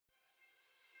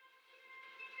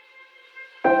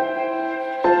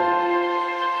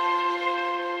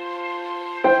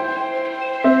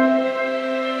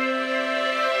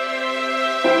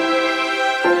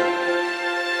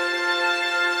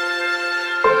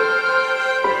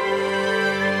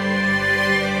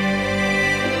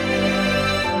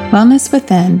Wellness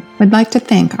Within would like to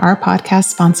thank our podcast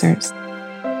sponsors,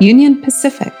 Union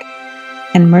Pacific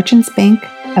and Merchants Bank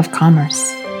of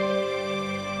Commerce.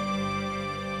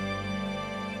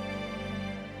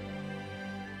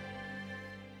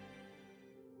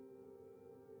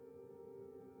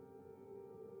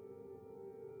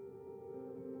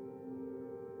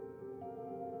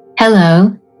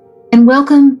 Hello, and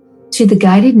welcome to the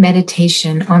guided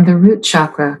meditation on the root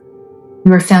chakra,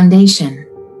 your foundation.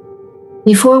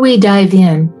 Before we dive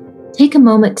in, take a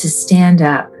moment to stand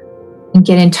up and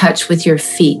get in touch with your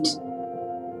feet.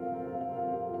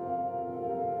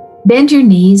 Bend your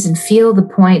knees and feel the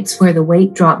points where the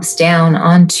weight drops down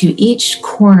onto each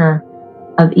corner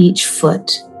of each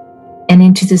foot and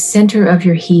into the center of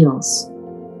your heels.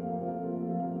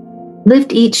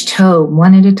 Lift each toe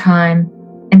one at a time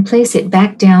and place it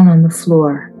back down on the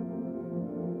floor.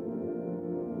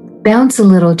 Bounce a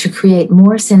little to create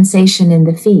more sensation in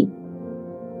the feet.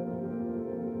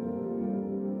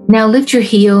 Now lift your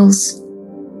heels,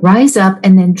 rise up,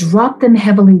 and then drop them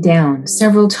heavily down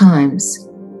several times.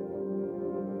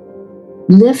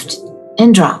 Lift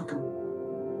and drop.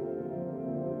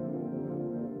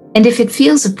 And if it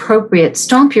feels appropriate,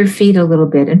 stomp your feet a little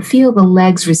bit and feel the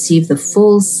legs receive the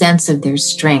full sense of their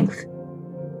strength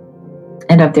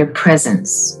and of their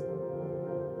presence.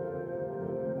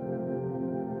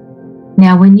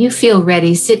 Now, when you feel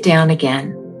ready, sit down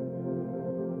again.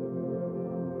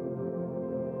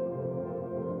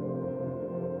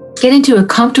 Get into a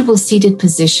comfortable seated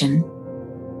position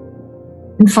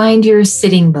and find your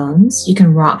sitting bones. You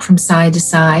can rock from side to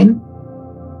side.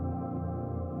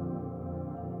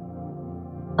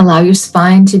 Allow your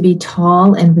spine to be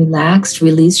tall and relaxed.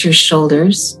 Release your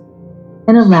shoulders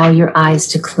and allow your eyes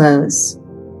to close.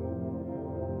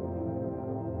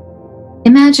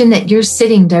 Imagine that you're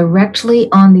sitting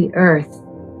directly on the earth,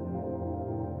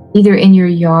 either in your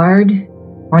yard,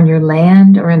 on your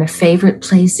land, or in a favorite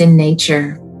place in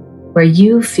nature where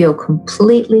you feel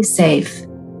completely safe.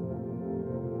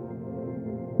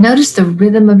 Notice the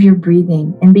rhythm of your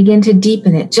breathing and begin to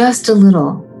deepen it just a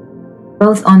little,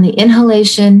 both on the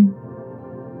inhalation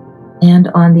and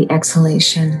on the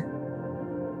exhalation.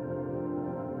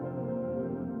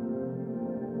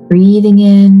 Breathing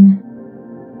in,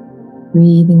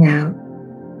 breathing out.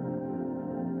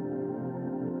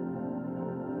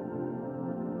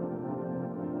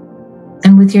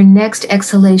 And with your next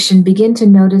exhalation, begin to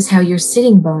notice how your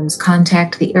sitting bones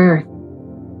contact the earth.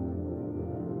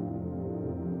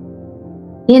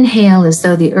 Inhale as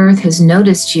though the earth has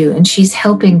noticed you and she's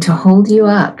helping to hold you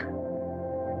up.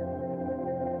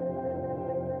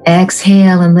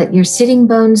 Exhale and let your sitting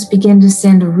bones begin to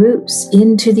send roots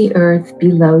into the earth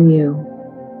below you.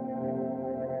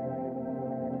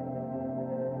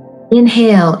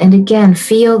 Inhale and again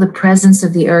feel the presence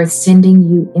of the earth sending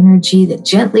you energy that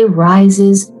gently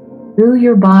rises through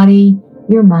your body,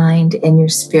 your mind, and your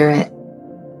spirit.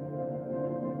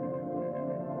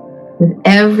 With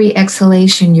every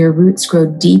exhalation, your roots grow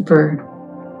deeper,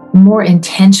 more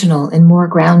intentional, and more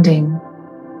grounding.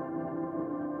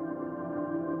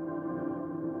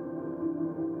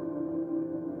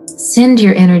 Send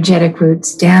your energetic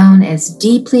roots down as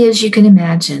deeply as you can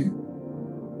imagine.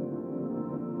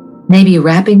 Maybe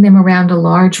wrapping them around a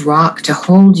large rock to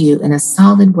hold you in a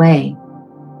solid way.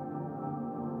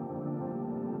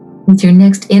 With your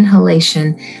next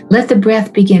inhalation, let the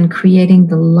breath begin creating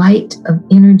the light of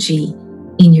energy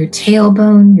in your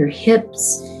tailbone, your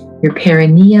hips, your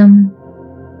perineum,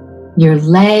 your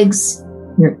legs,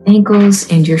 your ankles,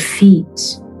 and your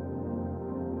feet.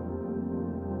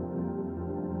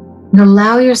 And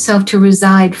allow yourself to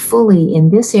reside fully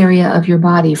in this area of your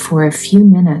body for a few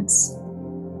minutes.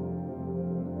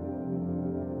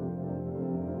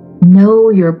 Know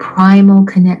your primal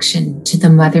connection to the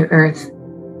Mother Earth.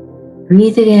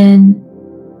 Breathe it in,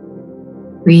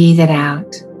 breathe it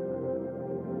out.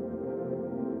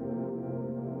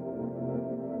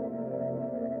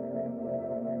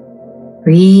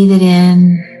 Breathe it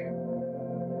in,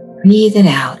 breathe it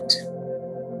out.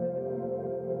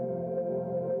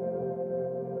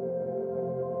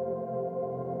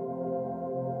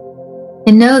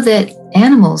 And know that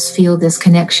animals feel this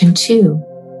connection too,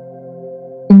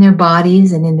 in their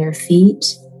bodies and in their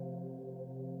feet.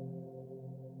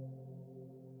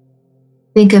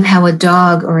 Think of how a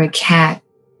dog or a cat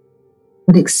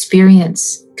would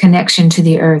experience connection to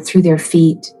the earth through their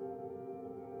feet,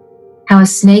 how a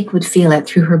snake would feel it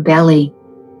through her belly,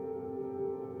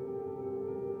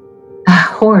 a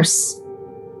horse,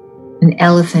 an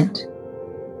elephant,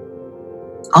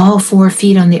 all 4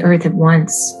 feet on the earth at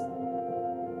once.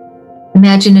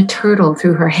 Imagine a turtle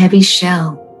through her heavy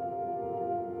shell.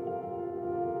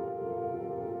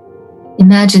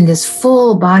 Imagine this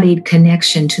full-bodied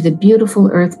connection to the beautiful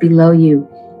earth below you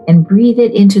and breathe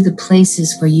it into the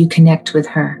places where you connect with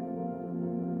her.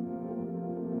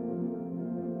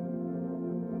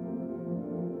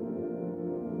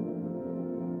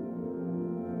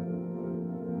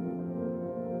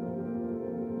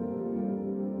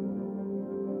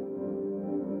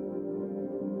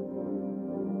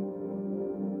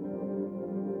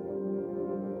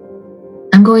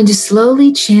 I'm going to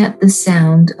slowly chant the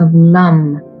sound of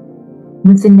Lam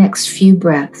with the next few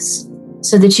breaths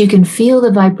so that you can feel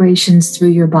the vibrations through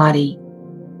your body.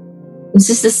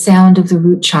 This is the sound of the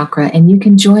root chakra, and you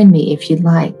can join me if you'd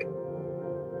like.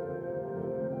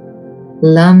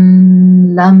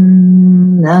 Lam,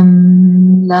 lam,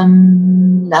 lam,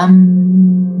 lam, lam.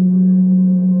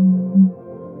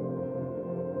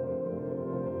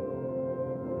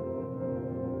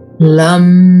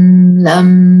 Lam,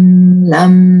 lam,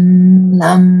 lam,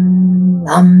 lam,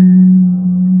 lam.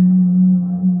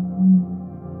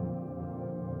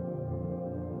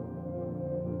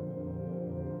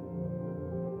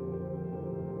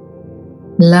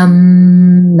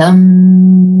 Lam,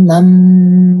 lam,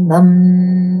 lam,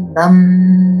 lam, lam.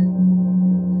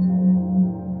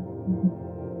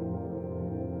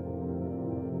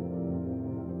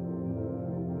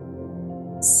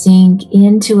 Sink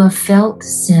into a felt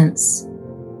sense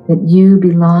that you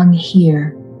belong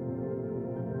here.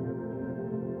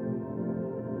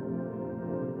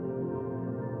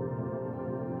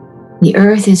 The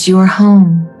earth is your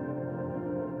home.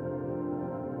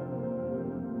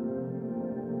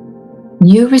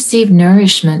 You receive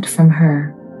nourishment from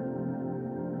her.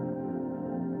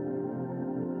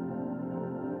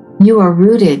 You are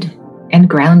rooted and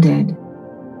grounded.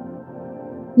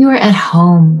 You are at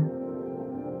home.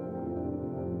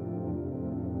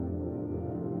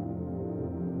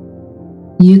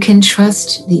 You can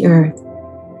trust the earth.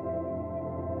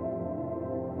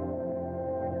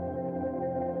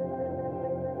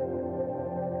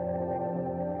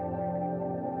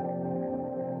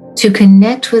 To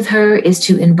connect with her is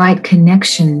to invite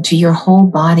connection to your whole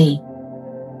body.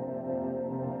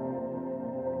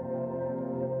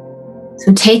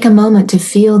 So take a moment to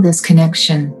feel this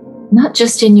connection, not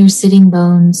just in your sitting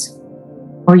bones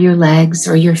or your legs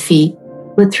or your feet,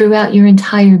 but throughout your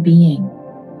entire being.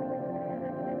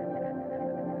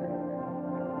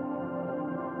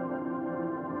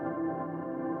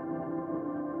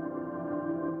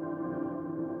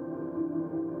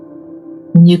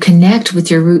 When you connect with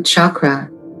your root chakra,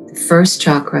 the first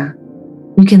chakra,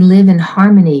 you can live in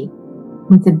harmony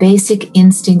with the basic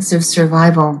instincts of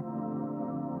survival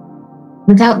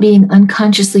without being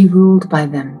unconsciously ruled by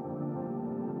them.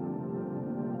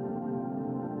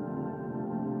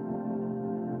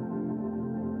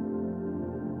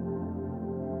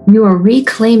 You are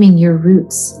reclaiming your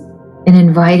roots and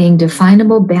inviting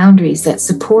definable boundaries that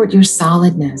support your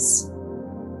solidness.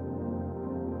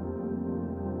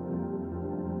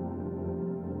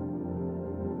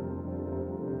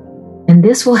 And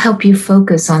this will help you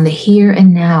focus on the here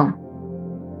and now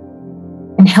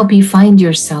and help you find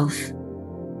yourself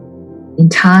in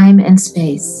time and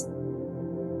space.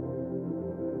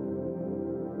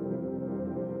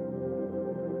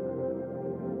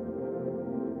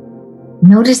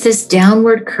 Notice this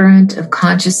downward current of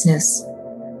consciousness,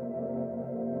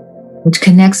 which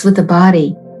connects with the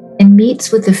body and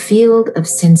meets with the field of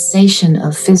sensation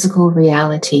of physical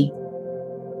reality.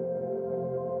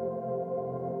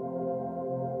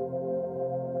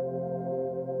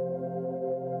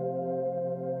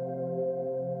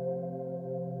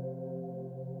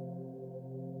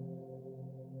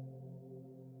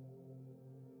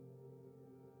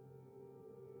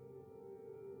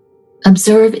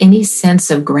 Observe any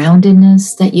sense of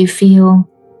groundedness that you feel,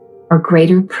 or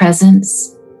greater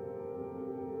presence,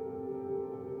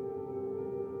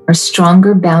 or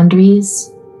stronger boundaries.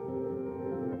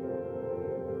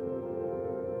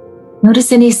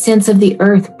 Notice any sense of the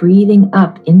earth breathing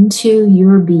up into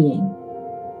your being.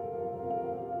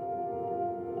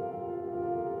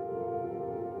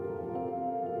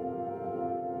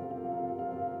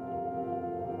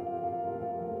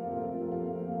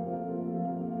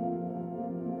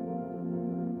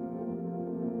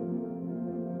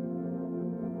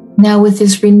 Now, with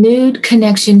this renewed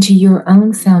connection to your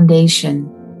own foundation,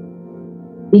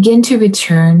 begin to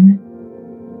return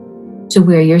to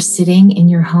where you're sitting in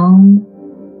your home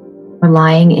or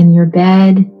lying in your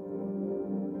bed.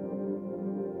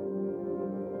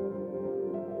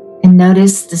 And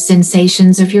notice the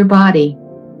sensations of your body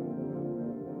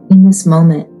in this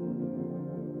moment.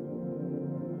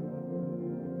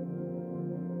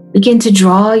 Begin to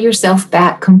draw yourself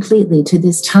back completely to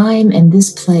this time and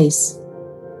this place.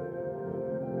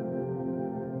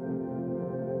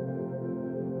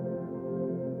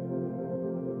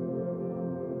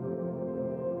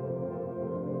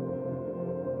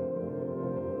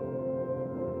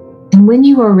 And when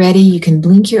you are ready, you can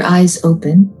blink your eyes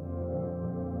open.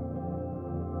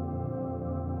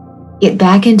 Get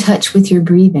back in touch with your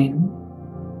breathing.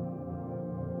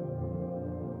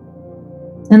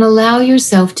 And allow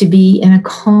yourself to be in a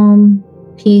calm,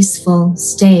 peaceful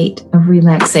state of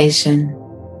relaxation.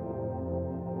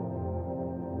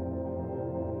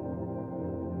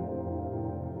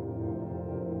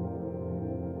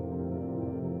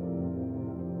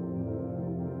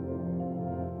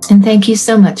 And thank you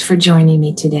so much for joining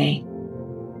me today.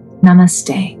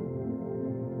 Namaste.